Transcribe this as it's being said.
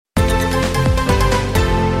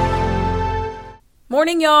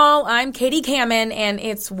Morning, y'all. I'm Katie Kamen, and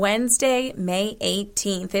it's Wednesday, May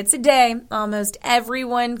 18th. It's a day almost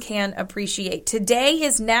everyone can appreciate. Today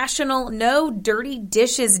is National No Dirty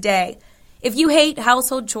Dishes Day. If you hate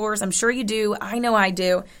household chores, I'm sure you do. I know I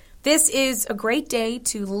do. This is a great day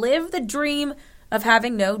to live the dream of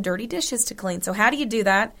having no dirty dishes to clean. So how do you do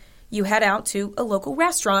that? You head out to a local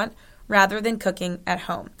restaurant rather than cooking at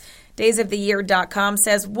home. Daysoftheyear.com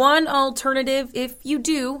says one alternative, if you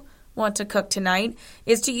do want to cook tonight,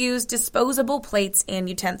 is to use disposable plates and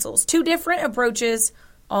utensils. Two different approaches,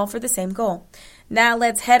 all for the same goal. Now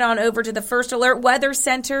let's head on over to the First Alert Weather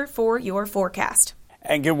Center for your forecast.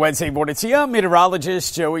 And good Wednesday morning to you.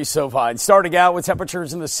 Meteorologist Joey Sovine. Starting out with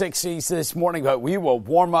temperatures in the 60s this morning, but we will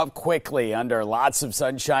warm up quickly under lots of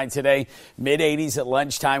sunshine today. Mid-80s at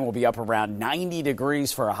lunchtime. We'll be up around 90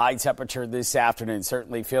 degrees for a high temperature this afternoon.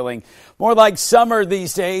 Certainly feeling more like summer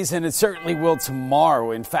these days, and it certainly will tomorrow.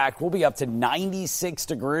 In fact, we'll be up to 96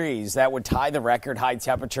 degrees. That would tie the record high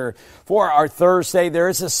temperature for our Thursday. There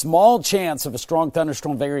is a small chance of a strong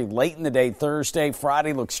thunderstorm very late in the day Thursday.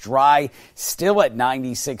 Friday looks dry, still at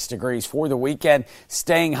 96 degrees for the weekend.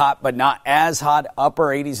 Staying hot, but not as hot. Upper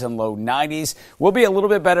 80s and low 90s. Will be a little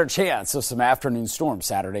bit better chance of some afternoon storms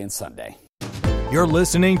Saturday and Sunday. You're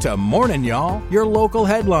listening to Morning Y'all, your local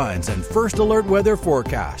headlines and First Alert weather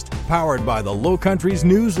forecast, powered by the Lowcountry's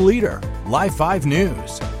news leader, Live 5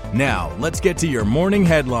 News. Now, let's get to your morning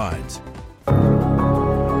headlines.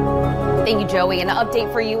 Thank you, Joey. An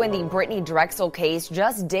update for you in the Brittany Drexel case.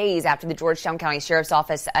 Just days after the Georgetown County Sheriff's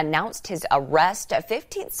Office announced his arrest,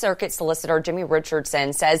 15th Circuit Solicitor Jimmy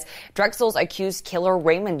Richardson says Drexel's accused killer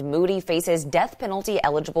Raymond Moody faces death penalty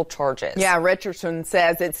eligible charges. Yeah, Richardson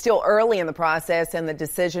says it's still early in the process and the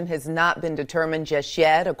decision has not been determined just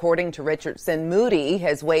yet. According to Richardson, Moody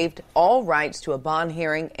has waived all rights to a bond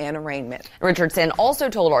hearing and arraignment. Richardson also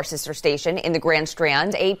told our sister station in the Grand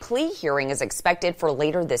Strand a plea hearing is expected for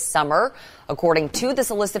later this summer. According to the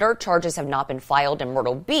solicitor, charges have not been filed in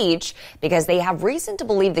Myrtle Beach because they have reason to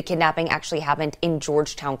believe the kidnapping actually happened in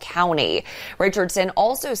Georgetown County. Richardson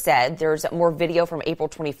also said there's more video from April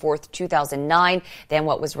 24th, 2009 than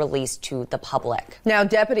what was released to the public. Now,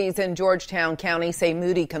 deputies in Georgetown County say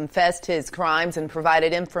Moody confessed his crimes and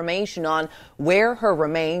provided information on where her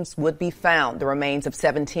remains would be found. The remains of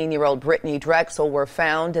 17-year-old Brittany Drexel were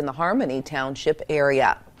found in the Harmony Township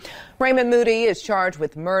area. Raymond Moody is charged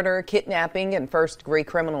with murder, kidnapping, and first-degree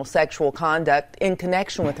criminal sexual conduct in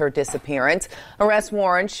connection with her disappearance. Arrest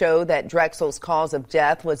warrants show that Drexel's cause of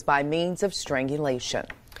death was by means of strangulation.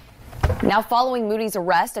 Now, following Moody's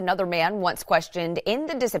arrest, another man once questioned in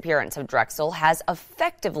the disappearance of Drexel has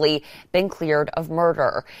effectively been cleared of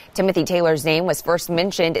murder. Timothy Taylor's name was first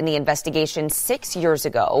mentioned in the investigation 6 years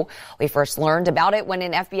ago. We first learned about it when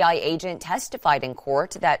an FBI agent testified in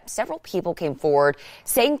court that several people came forward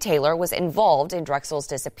saying Taylor was involved in Drexel's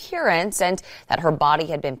disappearance and that her body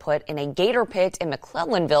had been put in a gator pit in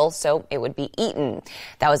McClellanville so it would be eaten.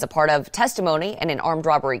 That was a part of testimony in an armed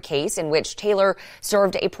robbery case in which Taylor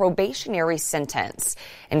served a probationary sentence.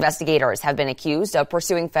 Investigators have been accused of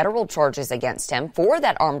pursuing federal charges against him for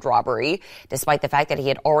that armed robbery, despite the fact that he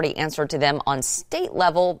had already answered to them on state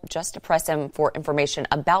level just to press him for information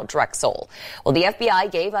about Drexel. Well, the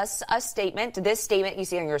FBI gave us a statement. This statement you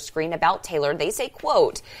see on your screen about Taylor, they say,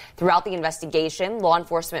 quote, throughout the investigation, law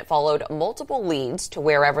enforcement followed multiple leads to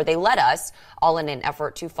wherever they led us, all in an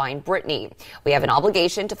effort to find Brittany. We have an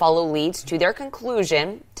obligation to follow leads to their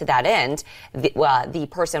conclusion. To that end, the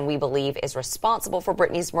person we believe is responsible for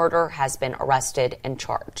Brittany's murder has been arrested and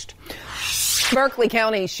charged. Berkeley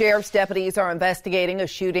County Sheriff's deputies are investigating a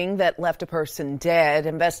shooting that left a person dead.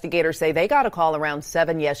 Investigators say they got a call around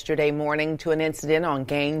 7 yesterday morning to an incident on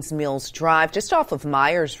Gaines Mills Drive, just off of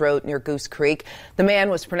Myers Road near Goose Creek. The man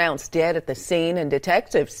was pronounced dead at the scene, and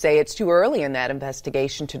detectives say it's too early in that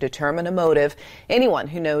investigation to determine a motive. Anyone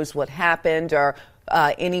who knows what happened or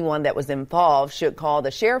anyone that was involved should call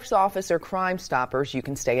the sheriff's office or Crime Stoppers. You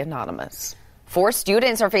can stay anonymous. 4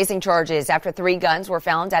 students are facing charges after 3 guns were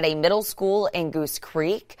found at a middle school in Goose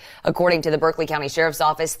Creek. According to the Berkeley County Sheriff's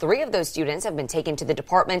Office, 3 of those students have been taken to the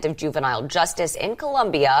Department of Juvenile Justice in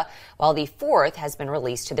Columbia, while the 4th has been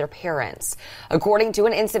released to their parents. According to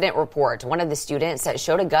an incident report, one of the students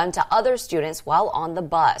showed a gun to other students while on the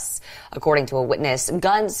bus. According to a witness,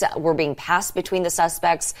 guns were being passed between the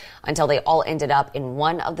suspects until they all ended up in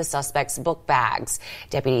one of the suspects' book bags.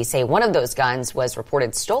 Deputies say one of those guns was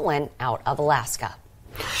reported stolen out of Alaska.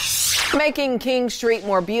 Making King Street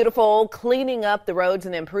more beautiful, cleaning up the roads,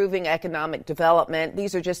 and improving economic development.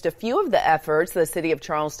 These are just a few of the efforts the City of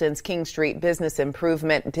Charleston's King Street Business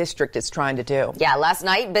Improvement District is trying to do. Yeah, last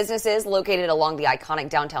night, businesses located along the iconic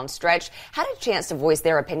downtown stretch had a chance to voice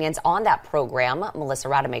their opinions on that program. Melissa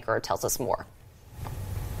Rademacher tells us more.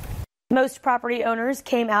 Most property owners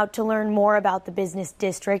came out to learn more about the business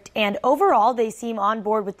district, and overall, they seem on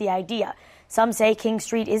board with the idea. Some say King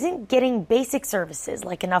Street isn't getting basic services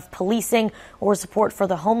like enough policing or support for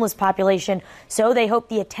the homeless population, so they hope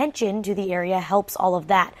the attention to the area helps all of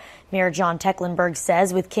that. Mayor John Tecklenburg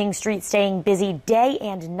says with King Street staying busy day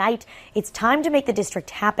and night, it's time to make the district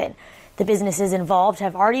happen. The businesses involved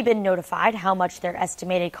have already been notified how much their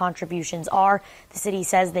estimated contributions are. The city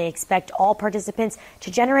says they expect all participants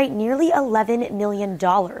to generate nearly $11 million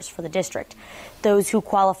for the district. Those who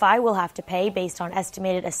qualify will have to pay based on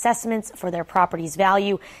estimated assessments for their property's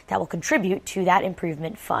value that will contribute to that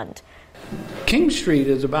improvement fund. King Street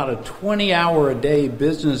is about a 20-hour-a-day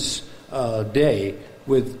business day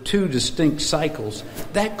with two distinct cycles.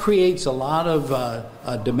 That creates a lot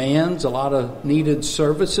of demands, a lot of needed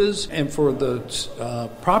services, and for the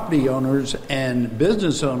property owners and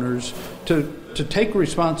business owners to take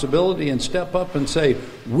responsibility and step up and say,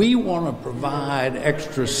 we want to provide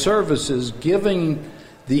extra services, giving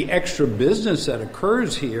the extra business that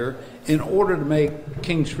occurs here in order to make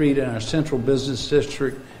King Street and our central business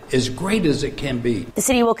district as great as it can be. The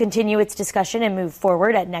city will continue its discussion and move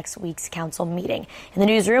forward at next week's council meeting. In the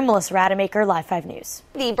newsroom, Melissa Rademacher, Live 5 News.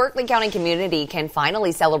 The Berkeley County community can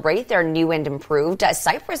finally celebrate their new and improved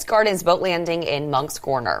Cypress Gardens boat landing in Moncks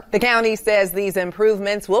Corner. The county says these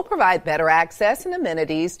improvements will provide better access and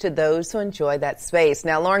amenities to those who enjoy that space.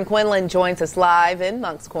 Now, Lauren Quinlan joins us live in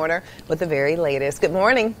Moncks Corner with the very latest. Good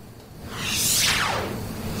morning.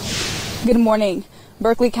 Good morning.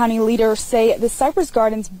 Berkeley County leaders say the Cypress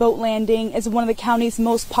Gardens boat landing is one of the county's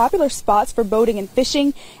most popular spots for boating and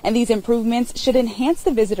fishing, and these improvements should enhance the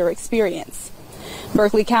visitor experience.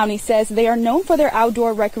 Berkeley County says they are known for their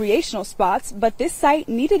outdoor recreational spots, but this site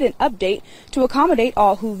needed an update to accommodate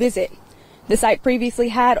all who visit. The site previously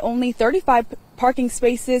had only 35 parking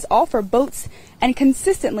spaces, all for boats, and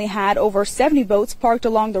consistently had over 70 boats parked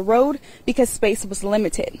along the road because space was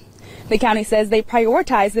limited. The county says they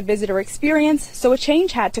prioritize the visitor experience, so a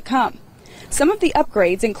change had to come. Some of the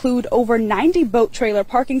upgrades include over 90 boat trailer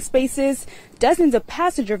parking spaces, dozens of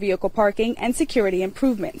passenger vehicle parking, and security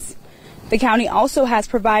improvements. The county also has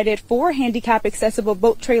provided 4 handicap-accessible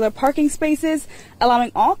boat trailer parking spaces,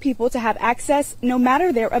 allowing all people to have access no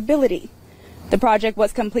matter their ability. The project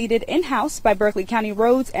was completed in-house by Berkeley County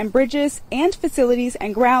Roads and Bridges and Facilities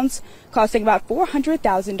and Grounds, costing about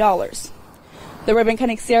 $400,000. The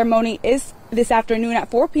ribbon-cutting ceremony is this afternoon at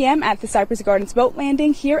 4 p.m. at the Cypress Gardens boat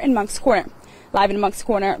landing here in Moncks Corner. Live in Moncks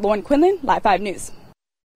Corner, Lauren Quinlan, Live 5 News.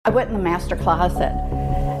 I went in the master closet.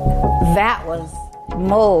 That was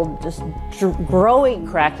mold, just growing.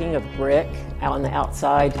 Cracking of brick out on the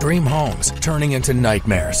outside. Dream homes turning into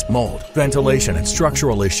nightmares, mold, ventilation, and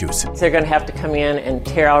structural issues. So they're going to have to come in and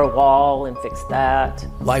tear out a wall and fix that.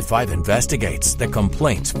 Live 5 investigates the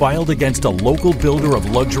complaints filed against a local builder of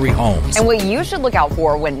luxury homes. And what you should look out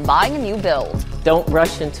for when buying a new build. Don't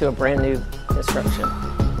rush into a brand new construction.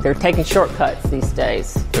 They're taking shortcuts these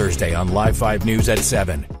days. Thursday on Live 5 News at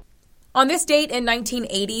 7. On this date in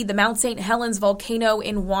 1980, the Mount St. Helens volcano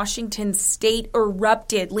in Washington state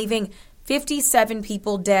erupted, leaving 57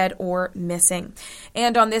 people dead or missing.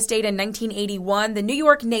 And on this date in 1981, the New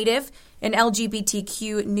York Native, an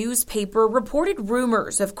LGBTQ newspaper, reported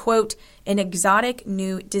rumors of, quote, an exotic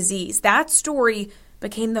new disease. That story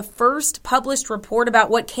became the first published report about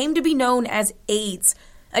what came to be known as AIDS,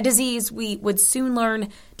 a disease we would soon learn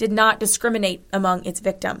did not discriminate among its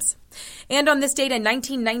victims. And on this date in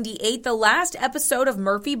 1998, the last episode of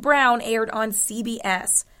Murphy Brown aired on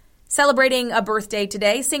CBS. Celebrating a birthday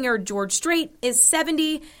today, singer George Strait is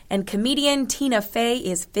 70 and comedian Tina Fey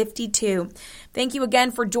is 52. Thank you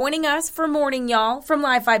again for joining us for Morning Y'all. From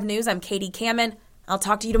Live 5 News, I'm Katie Kamen. I'll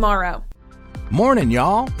talk to you tomorrow. Morning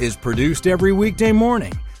Y'all is produced every weekday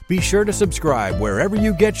morning. Be sure to subscribe wherever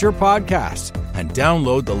you get your podcasts and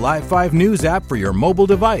download the Live 5 News app for your mobile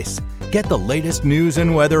device. Get the latest news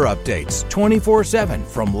and weather updates 24/7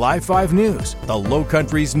 from Live 5 News, the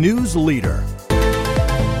Lowcountry's news leader.